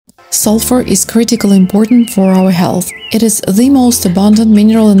Sulfur is critically important for our health. It is the most abundant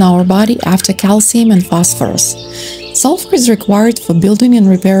mineral in our body after calcium and phosphorus. Sulfur is required for building and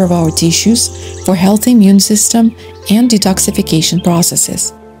repair of our tissues, for healthy immune system, and detoxification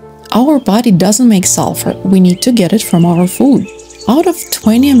processes. Our body doesn't make sulfur, we need to get it from our food. Out of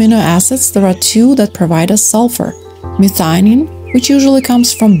 20 amino acids, there are 2 that provide us sulfur: methionine, which usually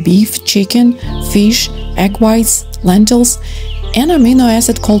comes from beef, chicken, fish, egg whites, lentils, and amino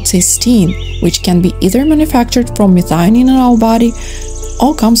acid called cysteine, which can be either manufactured from methionine in our body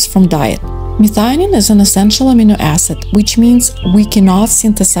or comes from diet. Methionine is an essential amino acid, which means we cannot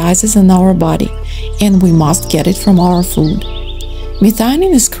synthesize it in our body, and we must get it from our food.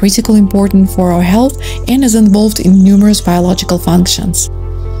 Methionine is critically important for our health and is involved in numerous biological functions.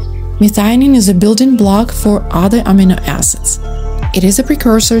 Methionine is a building block for other amino acids. It is a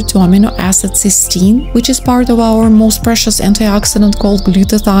precursor to amino acid cysteine, which is part of our most precious antioxidant called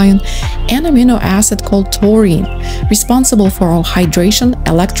glutathione, and amino acid called taurine, responsible for our hydration,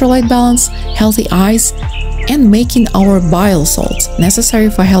 electrolyte balance, healthy eyes, and making our bile salts necessary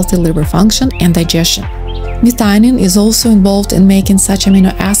for healthy liver function and digestion. Methionine is also involved in making such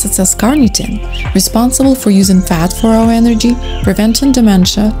amino acids as carnitine, responsible for using fat for our energy, preventing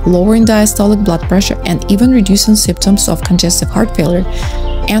dementia, lowering diastolic blood pressure, and even reducing symptoms of congestive heart failure,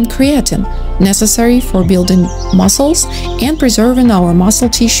 and creatine, necessary for building muscles and preserving our muscle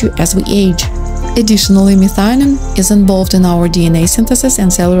tissue as we age. Additionally, methionine is involved in our DNA synthesis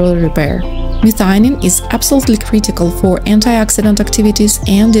and cellular repair. Methionine is absolutely critical for antioxidant activities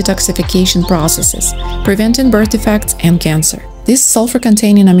and detoxification processes, preventing birth defects and cancer. This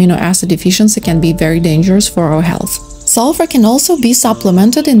sulfur-containing amino acid deficiency can be very dangerous for our health. Sulfur can also be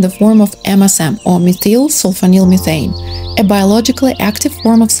supplemented in the form of MSM, or methyl sulfonyl-methane, a biologically active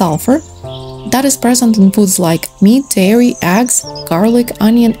form of sulfur that is present in foods like meat, dairy, eggs, garlic,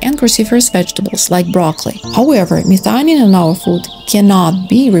 onion, and cruciferous vegetables like broccoli. However, methionine in our food cannot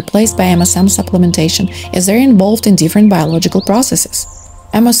be replaced by MSM supplementation, as they're involved in different biological processes.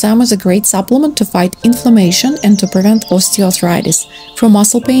 MSM is a great supplement to fight inflammation and to prevent osteoarthritis, from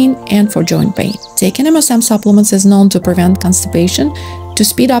muscle pain and for joint pain. Taking MSM supplements is known to prevent constipation, to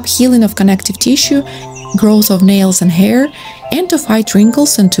speed up healing of connective tissue, growth of nails and hair, and to fight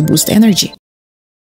wrinkles and to boost energy.